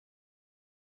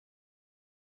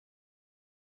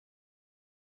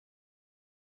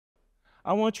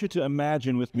I want you to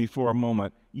imagine with me for a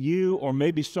moment, you or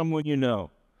maybe someone you know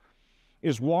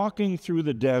is walking through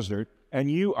the desert and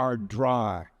you are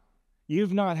dry.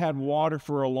 You've not had water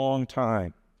for a long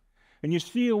time. And you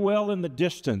see a well in the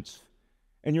distance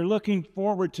and you're looking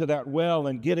forward to that well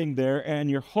and getting there, and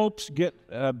your hopes get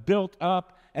built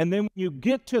up. And then when you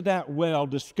get to that well,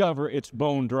 discover it's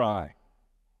bone dry.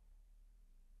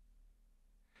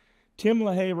 Tim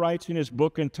LaHaye writes in his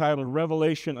book entitled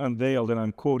Revelation Unveiled, and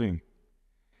I'm quoting,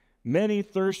 "Many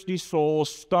thirsty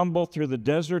souls stumble through the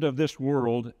desert of this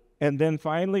world and then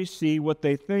finally see what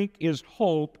they think is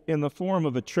hope in the form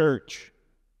of a church,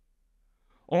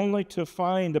 only to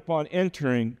find upon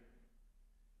entering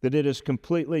that it is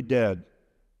completely dead.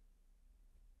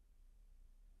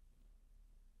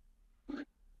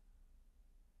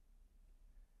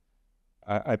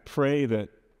 I pray that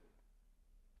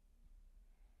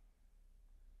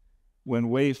when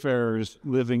wayfarers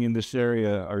living in this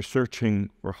area are searching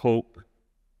for hope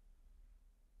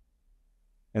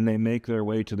and they make their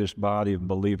way to this body of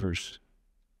believers,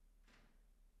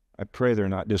 I pray they're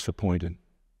not disappointed.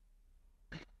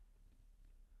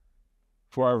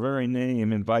 For our very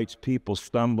name invites people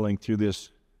stumbling through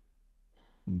this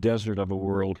desert of a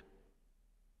world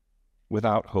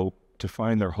without hope to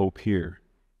find their hope here.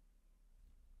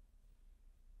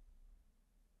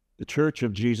 The Church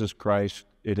of Jesus Christ,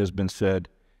 it has been said,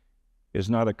 is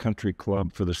not a country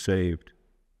club for the saved.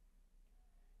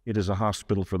 It is a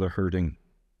hospital for the hurting.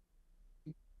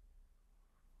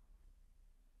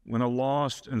 When a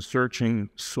lost and searching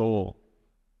soul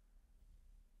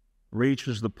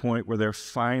reaches the point where they're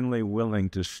finally willing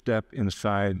to step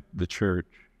inside the church,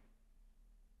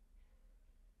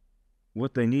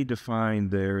 what they need to find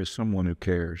there is someone who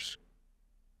cares.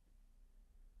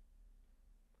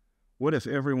 What if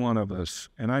every one of us,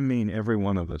 and I mean every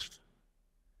one of us,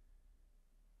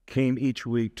 came each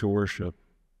week to worship,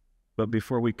 but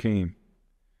before we came,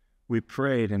 we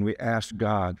prayed and we asked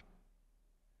God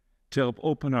to help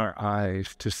open our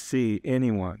eyes to see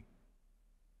anyone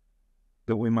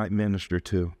that we might minister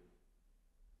to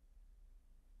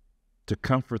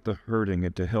comfort the hurting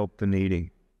and to help the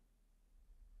needy.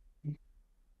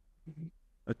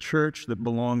 A church that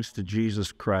belongs to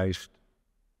Jesus Christ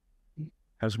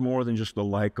has more than just a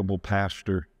likable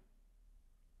pastor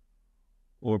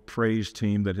or a praise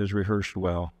team that has rehearsed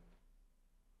well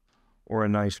or a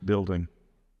nice building.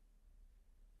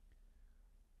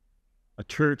 A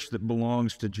church that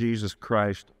belongs to Jesus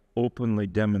Christ openly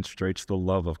demonstrates the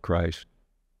love of Christ,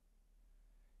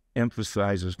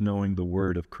 emphasizes knowing the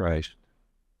word of Christ.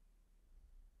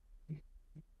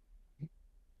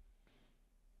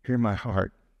 Hear my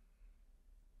heart.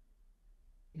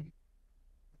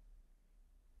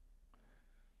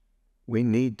 We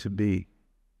need to be,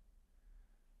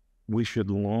 we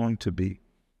should long to be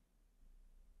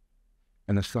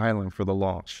an asylum for the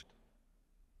lost,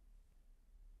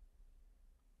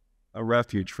 a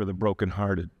refuge for the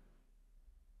brokenhearted,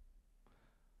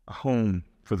 a home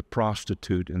for the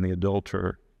prostitute and the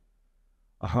adulterer,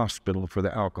 a hospital for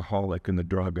the alcoholic and the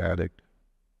drug addict.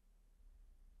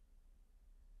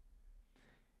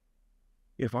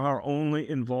 If our only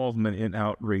involvement in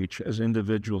outreach as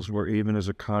individuals or even as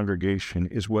a congregation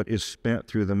is what is spent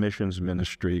through the missions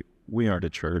ministry, we aren't a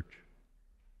church.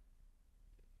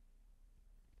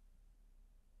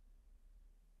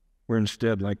 We're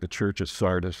instead like the church at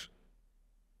Sardis,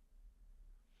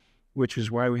 which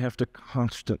is why we have to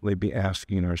constantly be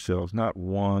asking ourselves, not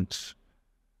once,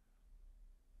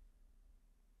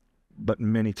 but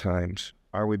many times,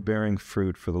 are we bearing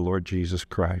fruit for the Lord Jesus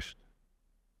Christ?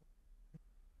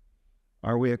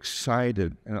 Are we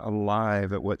excited and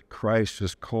alive at what Christ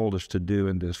has called us to do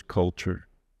in this culture?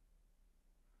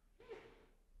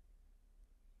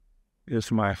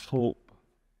 It's my hope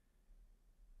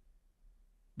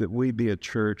that we be a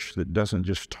church that doesn't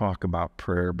just talk about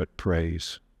prayer, but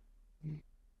prays.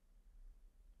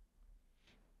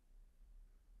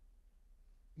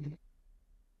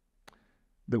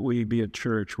 That we be a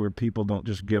church where people don't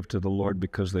just give to the Lord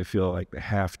because they feel like they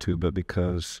have to, but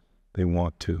because they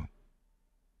want to.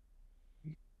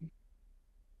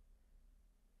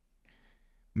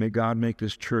 May God make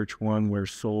this church one where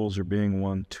souls are being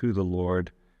won to the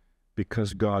Lord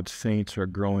because God's saints are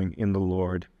growing in the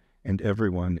Lord and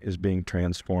everyone is being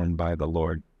transformed by the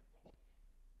Lord.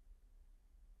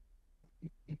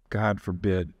 God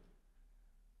forbid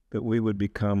that we would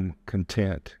become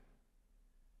content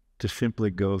to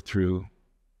simply go through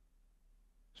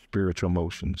spiritual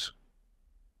motions.